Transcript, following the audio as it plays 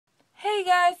Hey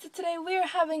guys, so today we are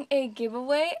having a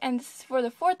giveaway, and this is for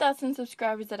the 4,000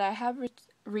 subscribers that I have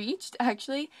reached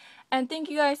actually, and thank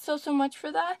you guys so much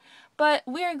for that. But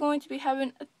we are going to be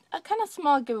having a kind of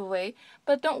small giveaway,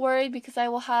 but don't worry because I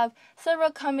will have several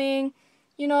coming,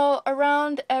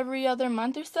 around every other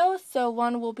month or so. So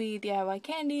one will be DIY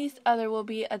candies, other will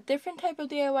be a different type of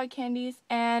DIY candies,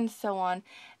 and so on.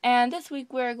 And this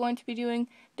week we're going to be doing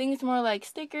things more like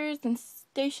stickers and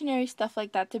stationery stuff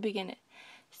like that to begin it.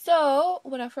 So,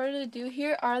 without further ado,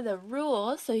 here are the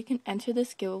rules so you can enter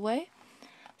this giveaway.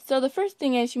 So the first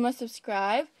thing is you must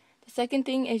subscribe. The second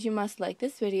thing is you must like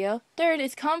this video. Third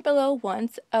is comment below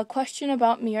once a question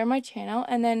about me or my channel,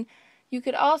 and then you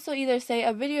could also either say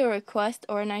a video request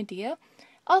or an idea.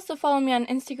 Also follow me on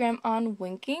Instagram on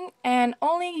Winking, and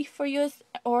only for US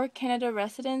or Canada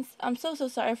residents. I'm so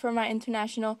sorry for my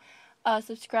international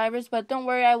subscribers, but don't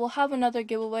worry, I will have another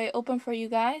giveaway open for you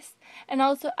guys. And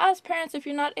also, as parents, if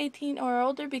you're not 18 or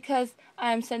older, because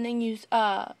I'm sending you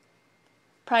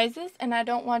prizes, and I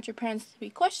don't want your parents to be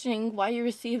questioning why you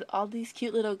received all these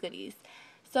cute little goodies.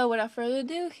 So without further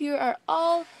ado, here are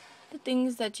all the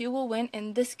things that you will win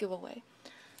in this giveaway.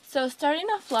 So starting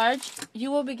off large, you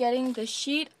will be getting the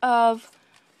sheet of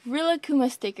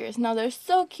Rilakkuma stickers. Now they're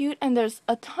so cute, and there's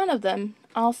a ton of them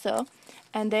also.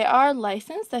 And they are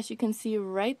licensed, as you can see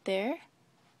right there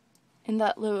in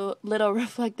that little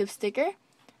reflective sticker.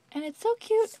 And it's so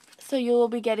cute. So you will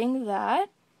be getting that.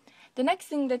 The next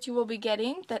thing that you will be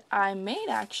getting, that I made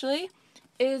actually,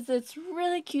 is this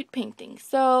really cute painting.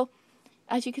 So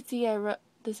as you can see, I wrote,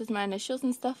 this is my initials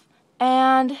and stuff.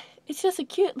 And it's just a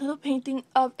cute little painting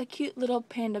of a cute little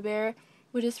panda bear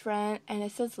with his friend. And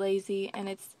it says lazy. And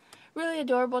it's really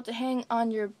adorable to hang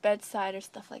on your bedside or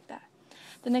stuff like that.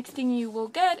 The next thing you will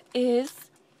get is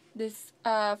this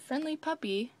friendly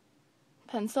puppy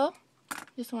pencil.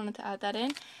 Just wanted to add that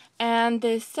in. And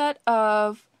this set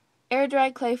of air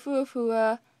dried clay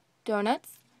fua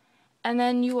donuts. And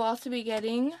then you will also be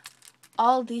getting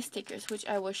all these stickers, which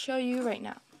I will show you right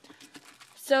now.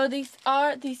 So these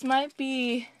might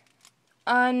be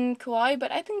on Kawaii,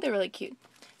 but I think they're really cute.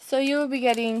 So you will be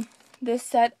getting this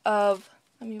set of,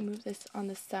 let me move this on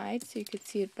the side so you could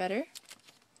see it better.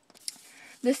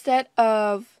 This set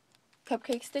of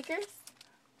cupcake stickers,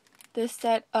 this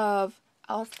set of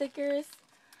owl stickers,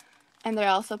 and they're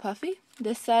also puffy.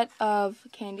 This set of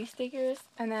candy stickers,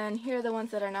 and then here are the ones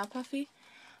that are not puffy.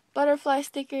 Butterfly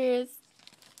stickers,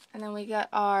 and then we got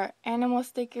our animal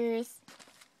stickers,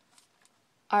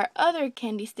 our other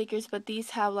candy stickers, but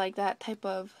these have like that type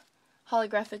of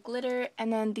holographic glitter,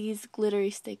 and then these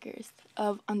glittery stickers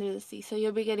of Under the Sea. So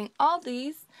you'll be getting all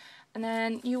these. And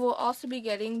then you will also be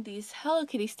getting these Hello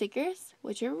Kitty stickers,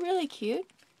 which are really cute.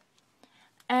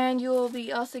 And you will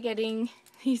be also getting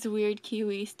these weird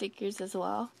kiwi stickers as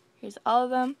well. Here's all of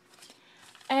them.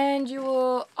 And you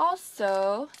will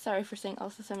also, sorry for saying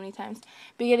also so many times,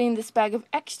 be getting this bag of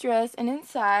extras. And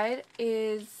inside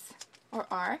is,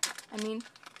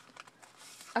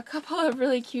 a couple of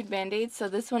really cute band-aids. So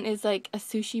this one is like a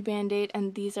sushi band-aid,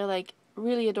 and these are like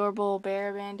really adorable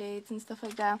bear band-aids and stuff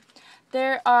like that.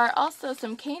 There are also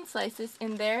some cane slices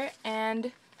in there,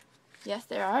 and yes,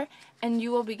 there are, and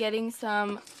you will be getting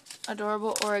some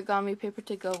adorable origami paper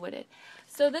to go with it.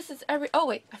 So this is oh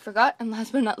wait, I forgot, and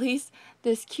last but not least,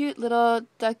 this cute little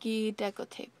ducky deco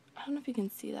tape. I don't know if you can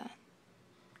see that.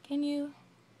 Can you?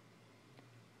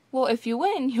 Well, if you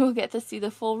win, you will get to see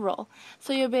the full roll.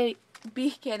 So you'll be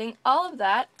getting all of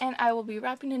that, and I will be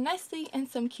wrapping it nicely in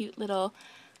some cute little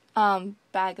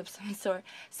bag of some sort.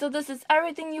 So this is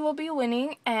everything you will be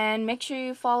winning, and make sure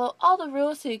you follow all the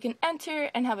rules so you can enter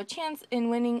and have a chance in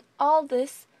winning all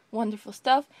this wonderful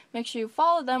stuff. Make sure you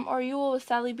follow them, or you will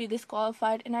sadly be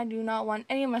disqualified, and I do not want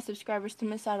any of my subscribers to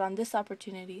miss out on this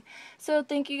opportunity. So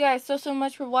thank you guys so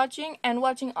much for watching, and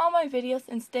watching all my videos,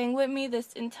 and staying with me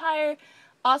this entire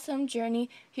awesome journey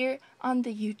here on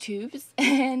the YouTubes.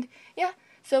 And yeah,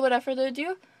 so without further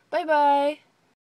ado, bye bye.